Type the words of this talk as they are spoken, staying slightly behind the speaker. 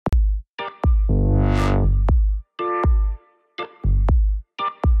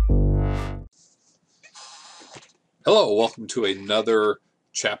Hello, welcome to another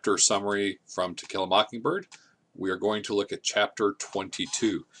chapter summary from To Kill a Mockingbird. We are going to look at chapter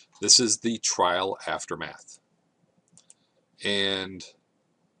 22. This is the trial aftermath. And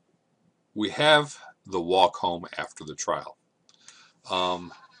we have the walk home after the trial.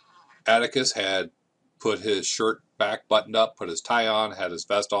 Atticus had put his shirt back buttoned up, put his tie on, had his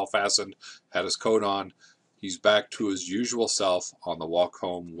vest all fastened, had his coat on. He's back to his usual self on the walk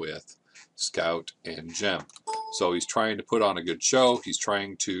home with Scout and Jem. So he's trying to put on a good show. He's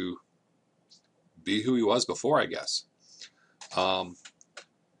trying to be who he was before, I guess.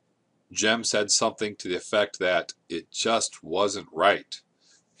 Jem said something to the effect that it just wasn't right.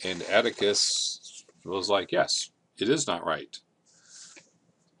 And Atticus was like, yes, it is not right.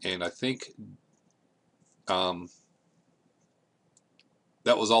 And I think that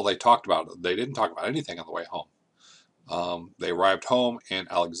was all they talked about. They didn't talk about anything on the way home. They arrived home,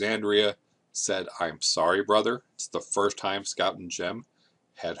 and Alexandria said, "I'm sorry, brother." It's the first time Scout and Jem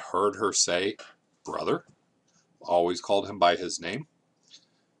had heard her say brother. Always called him by his name.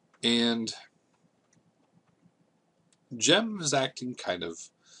 And Jem is acting kind of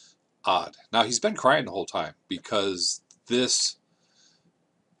odd. Now, he's been crying the whole time because this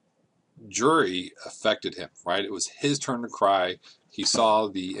jury affected him, right? It was his turn to cry. He saw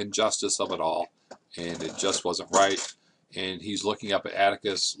the injustice of it all, and it just wasn't right. And he's looking up at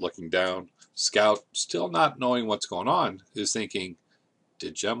Atticus, looking down. Scout, still not knowing what's going on, is thinking,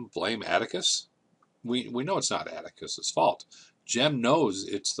 did Jem blame Atticus? We know it's not Atticus's fault. Jem knows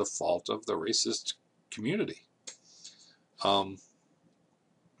it's the fault of the racist community. And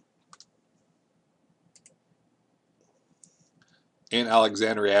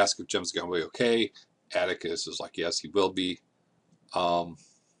Alexandria asks if Jem's going to be okay. Atticus is like, yes, he will be. And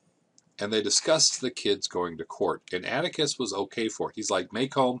they discuss the kids going to court. And Atticus was okay for it. He's like,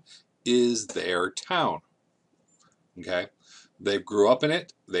 Maycomb is their town. Okay? They grew up in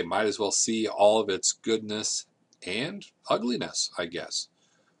it. They might as well see all of its goodness and ugliness, I guess.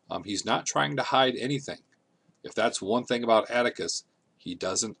 He's not trying to hide anything. If that's one thing about Atticus, he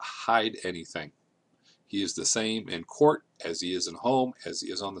doesn't hide anything. He is the same in court as he is in home, as he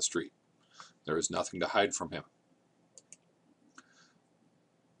is on the street. There is nothing to hide from him.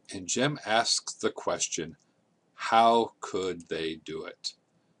 And Jem asks let how could they do it?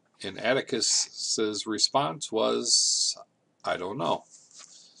 And Atticus's response was, I don't know.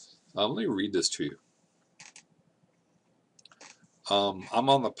 Let me read this to you.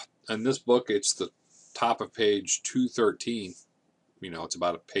 In this book, it's the top of page 213. It's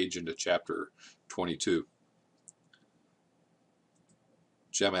about a page into chapter 22.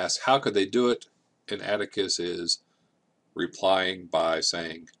 Jem asks, how could they do it? And Atticus is replying by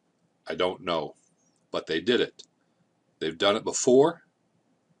saying, I don't know, but they did it. They've done it before.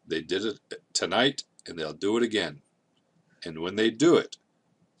 They did it tonight, and they'll do it again. And when they do it,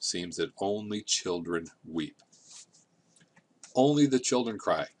 seems that only children weep. Only the children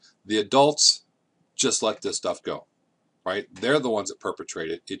cry. The adults just let this stuff go, right? They're the ones that perpetrate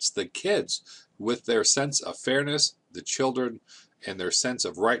it. It's the kids with their sense of fairness, the children and their sense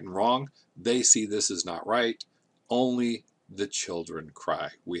of right and wrong. They see this as not right. Only the children cry.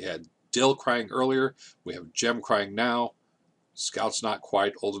 We had Dill crying earlier. We have Jem crying now. Scout's not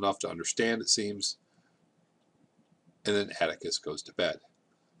quite old enough to understand, it seems. And then Atticus goes to bed.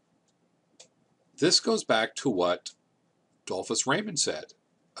 This goes back to what Dolphus Raymond said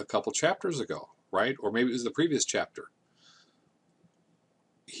a couple chapters ago, right? Or maybe it was the previous chapter.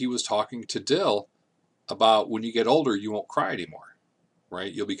 He was talking to Dill about when you get older, you won't cry anymore,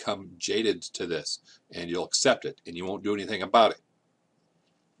 right? You'll become jaded to this, and you'll accept it, and you won't do anything about it.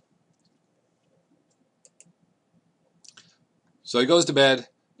 So he goes to bed,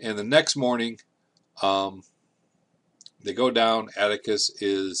 and the next morning, they go down. Atticus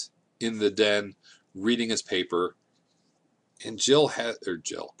is in the den reading his paper, and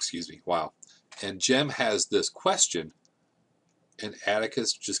and Jem has this question, and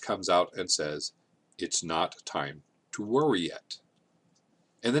Atticus just comes out and says, it's not time to worry yet.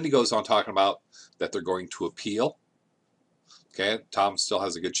 And then he goes on talking about that they're going to appeal. Okay, Tom still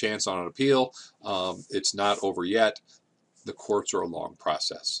has a good chance on an appeal. It's not over yet. The courts are a long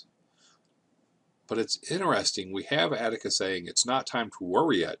process. But it's interesting. We have Atticus saying it's not time to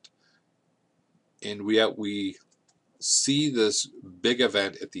worry yet. And yet we see this big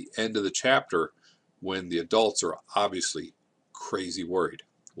event at the end of the chapter when the adults are obviously crazy worried.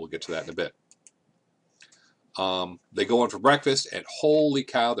 We'll get to that in a bit. They go in for breakfast, and holy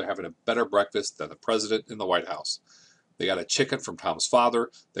cow, they're having a better breakfast than the president in the White House. They got a chicken from Tom's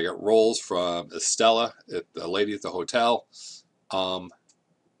father. They got rolls from Estella, the lady at the hotel.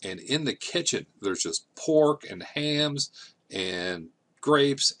 And in the kitchen, there's just pork and hams and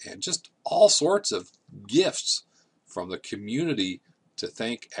grapes and just all sorts of gifts from the community to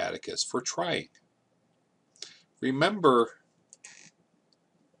thank Atticus for trying. Remember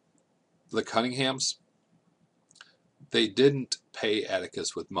the Cunninghams? They didn't pay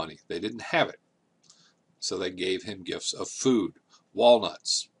Atticus with money. They didn't have it. So they gave him gifts of food,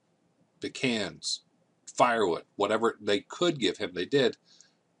 walnuts, pecans, firewood, whatever they could give him, they did.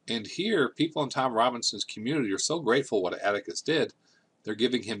 And here, people in Tom Robinson's community are so grateful what Atticus did, they're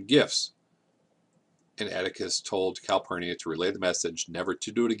giving him gifts. And Atticus told Calpurnia to relay the message, never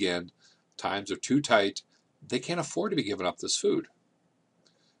to do it again. Times are too tight. They can't afford to be giving up this food.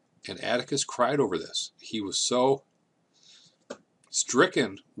 And Atticus cried over this. He was so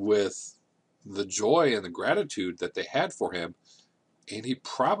stricken with the joy and the gratitude that they had for him, and he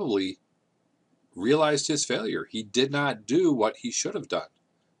probably realized his failure. He did not do what he should have done,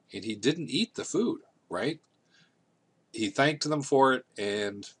 and he didn't eat the food, right? He thanked them for it,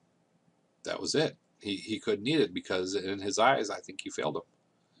 and that was it. He couldn't eat it because in his eyes, I think he failed them,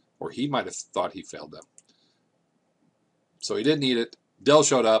 or he might have thought he failed them. So he didn't eat it. Dill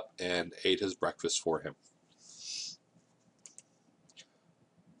showed up and ate his breakfast for him.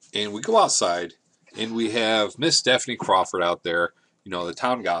 And we go outside, and we have Miss Stephanie Crawford out there, the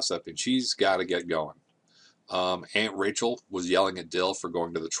town gossip, and she's got to get going. Aunt Rachel was yelling at Dill for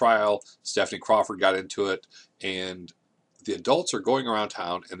going to the trial. Stephanie Crawford got into it, and the adults are going around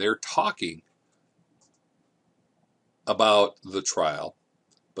town, and they're talking about the trial.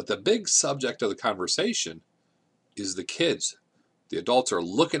 But the big subject of the conversation is the kids. The adults are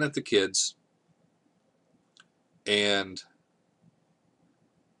looking at the kids, and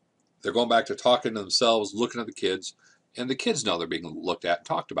they're going back to talking to themselves, looking at the kids, and the kids know they're being looked at and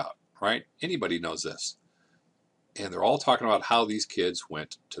talked about, right? Anybody knows this. And they're all talking about how these kids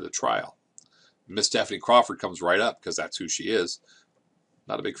went to the trial. Miss Stephanie Crawford comes right up because that's who she is.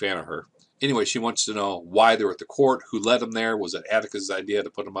 Not a big fan of her. Anyway, she wants to know why they were at the court, who led them there. Was it Atticus' idea to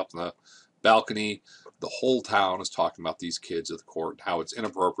put them up on the balcony? The whole town is talking about these kids at the court and how it's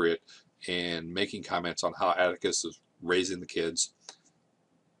inappropriate and making comments on how Atticus is raising the kids.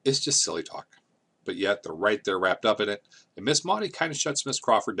 It's just silly talk. But yet they're right there wrapped up in it. And Miss Maudie kind of shuts Miss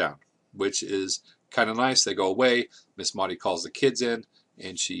Crawford down, which is kind of nice. They go away. Miss Maudie calls the kids in,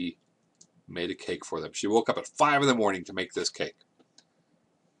 and she made a cake for them. She woke up at 5 in the morning to make this cake.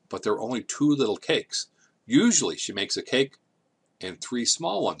 But there were only 2 little cakes. Usually she makes a cake and 3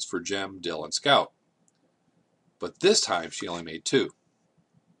 small ones for Jem, Dill, and Scout. But this time she only made 2.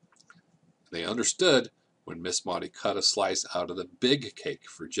 They understood when Miss Maudie cut a slice out of the big cake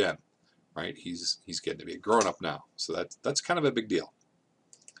for Jem. Right? He's getting to be a grown-up now. So that's kind of a big deal.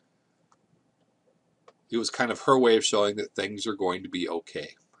 It was kind of her way of showing that things are going to be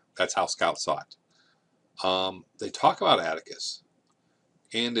okay. That's how Scout saw it. They talk about Atticus.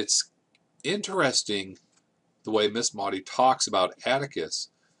 And it's interesting the way Miss Maudie talks about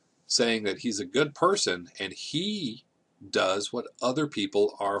Atticus, saying that he's a good person and he does what other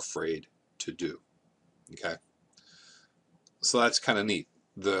people are afraid to do. Okay? So that's kind of neat.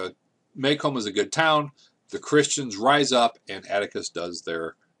 The Maycomb is a good town. The Christians rise up, and Atticus does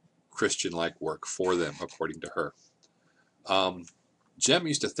their Christian-like work for them, according to her. Jem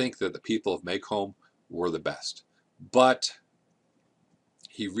used to think that the people of Maycomb were the best, but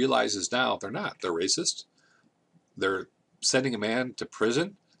he realizes now they're not. They're racist. They're sending a man to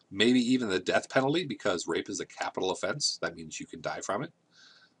prison, maybe even the death penalty, because rape is a capital offense. That means you can die from it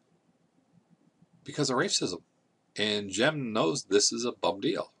because of racism. And Jem knows this is a bum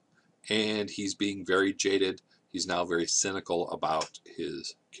deal. And he's being very jaded. He's now very cynical about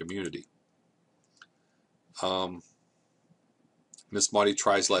his community. Miss Maudie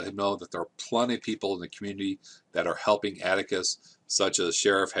tries to let him know that there are plenty of people in the community that are helping Atticus, such as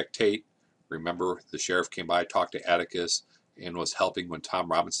Sheriff Hectate. Remember, the sheriff came by, talked to Atticus, and was helping when Tom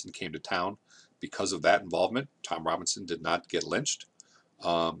Robinson came to town. Because of that involvement, Tom Robinson did not get lynched.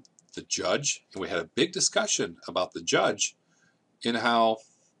 The judge, and we had a big discussion about the judge, in how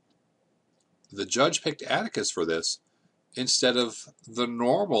the judge picked Atticus for this instead of the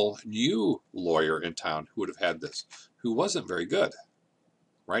normal new lawyer in town who would have had this, who wasn't very good,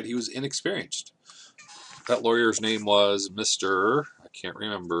 right? He was inexperienced. That lawyer's name was Mr. I can't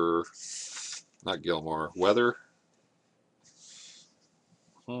remember, not Gilmore, Weather.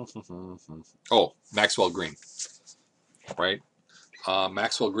 Oh, Maxwell Green, right?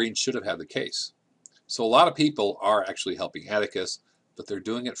 Maxwell Green should have had the case. So a lot of people are actually helping Atticus, but they're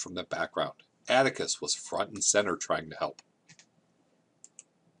doing it from the background. Atticus was front and center trying to help.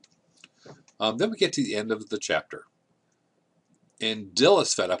 Then we get to the end of the chapter. And Dill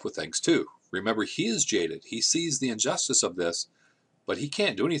is fed up with things too. Remember, he is jaded. He sees the injustice of this, but he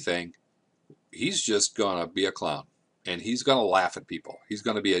can't do anything. He's just going to be a clown. And he's going to laugh at people. He's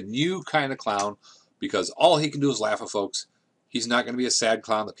going to be a new kind of clown because all he can do is laugh at folks. He's not going to be a sad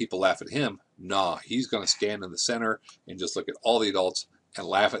clown that people laugh at him. No, he's going to stand in the center and just look at all the adults and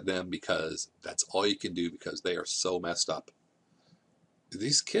laugh at them because that's all you can do because they are so messed up.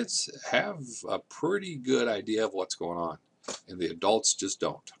 These kids have a pretty good idea of what's going on, and the adults just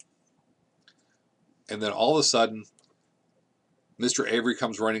don't. And then all of a sudden, Mr. Avery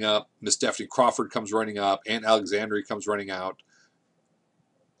comes running up, Miss Daphne Crawford comes running up, Aunt Alexandria comes running out,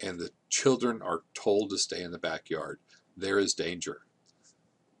 and the children are told to stay in the backyard. There is danger.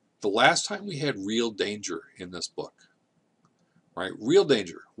 The last time we had real danger in this book, right? Real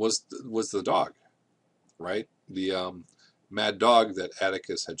danger was the dog, right? The mad dog that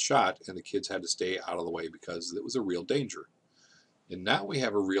Atticus had shot, and the kids had to stay out of the way because it was a real danger. And now we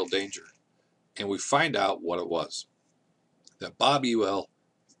have a real danger, and we find out what it was. That Bob Ewell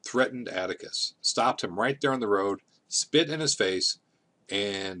threatened Atticus, stopped him right there on the road, spit in his face,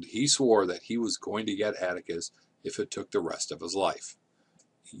 and he swore that he was going to get Atticus if it took the rest of his life.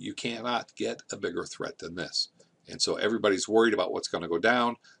 You cannot get a bigger threat than this. And so everybody's worried about what's going to go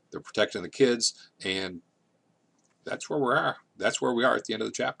down. They're protecting the kids, and that's where we are. That's where we are at the end of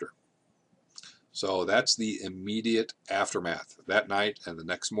the chapter. So that's the immediate aftermath that night and the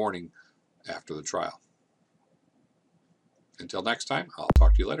next morning after the trial. Until next time, I'll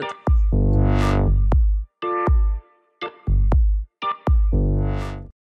talk to you later.